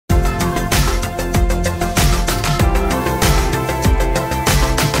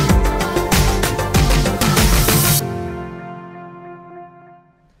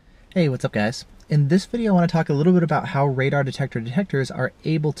Hey, what's up guys? In this video I want to talk a little bit about how radar detector detectors are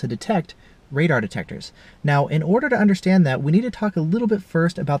able to detect radar detectors. Now, in order to understand that, we need to talk a little bit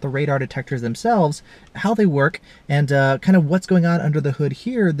first about the radar detectors themselves, how they work, and kind of what's going on under the hood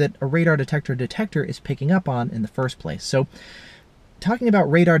here that a radar detector is picking up on in the first place. So, talking about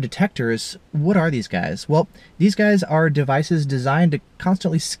radar detectors, what are these guys? Well, these guys are devices designed to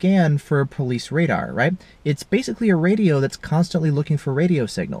constantly scan for police radar, right? It's basically a radio that's constantly looking for radio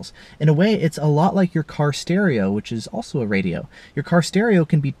signals. In a way, it's a lot like your car stereo, which is also a radio. Your car stereo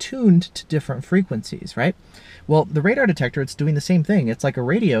can be tuned to different frequencies, right? Well, the radar detector, it's doing the same thing. It's like a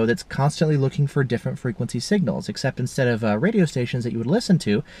radio that's constantly looking for different frequency signals, except instead of radio stations that you would listen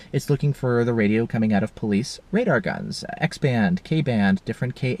to, it's looking for the radio coming out of police radar guns, X-band, K-band,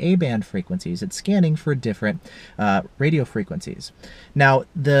 different Ka-band frequencies. It's scanning for different radio frequencies. Now,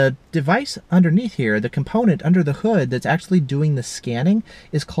 the device underneath here, the component under the hood that's actually doing the scanning,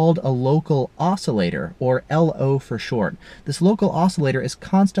 is called a local oscillator, or LO for short. This local oscillator is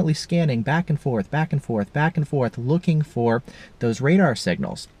constantly scanning back and forth, back and forth, back and forth, looking for those radar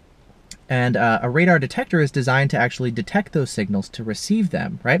signals. And a radar detector is designed to actually detect those signals to receive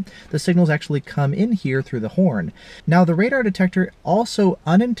them, right? The signals actually come in here through the horn. Now, the radar detector also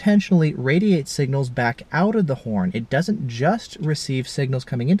unintentionally radiates signals back out of the horn. It doesn't just receive signals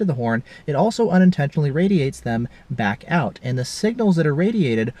coming into the horn, it also unintentionally radiates them back out. And the signals that are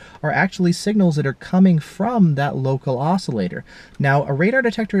radiated are actually signals that are coming from that local oscillator. Now, a radar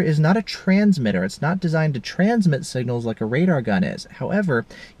detector is not a transmitter. It's not designed to transmit signals like a radar gun is. However,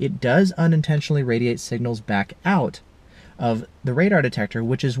 it does unintentionally radiate signals back out of the radar detector,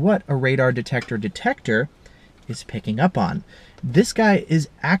 which is what a radar detector is picking up on. This guy is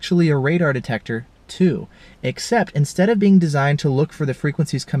actually a radar detector too, except instead of being designed to look for the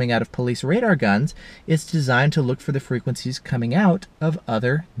frequencies coming out of police radar guns, it's designed to look for the frequencies coming out of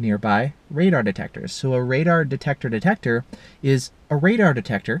other nearby radar detectors. So a radar detector is a radar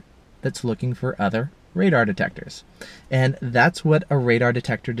detector that's looking for other radar detectors. And that's what a radar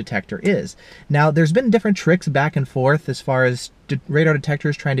detector is. Now, there's been different tricks back and forth as far as radar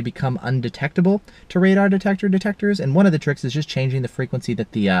detectors trying to become undetectable to radar detectors, and one of the tricks is just changing the frequency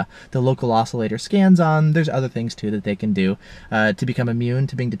that the local oscillator scans on. There's other things too that they can do to become immune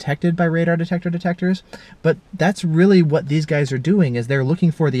to being detected by radar detectors, but that's really what these guys are doing, is they're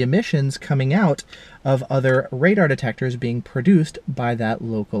looking for the emissions coming out of other radar detectors being produced by that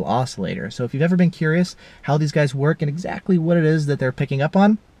local oscillator. So if you've ever been curious how these guys work and exactly what it is that they're picking up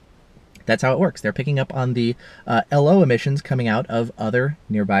on, that's how it works. They're picking up on the LO emissions coming out of other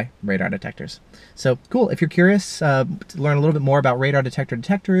nearby radar detectors. So cool. If you're curious to learn a little bit more about radar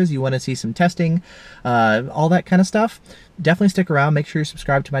detectors, you want to see some testing, all that kind of stuff, definitely stick around. Make sure you're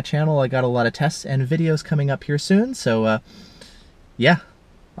subscribed to my channel. I got a lot of tests and videos coming up here soon. So yeah,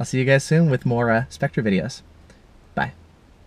 I'll see you guys soon with more Spectre videos.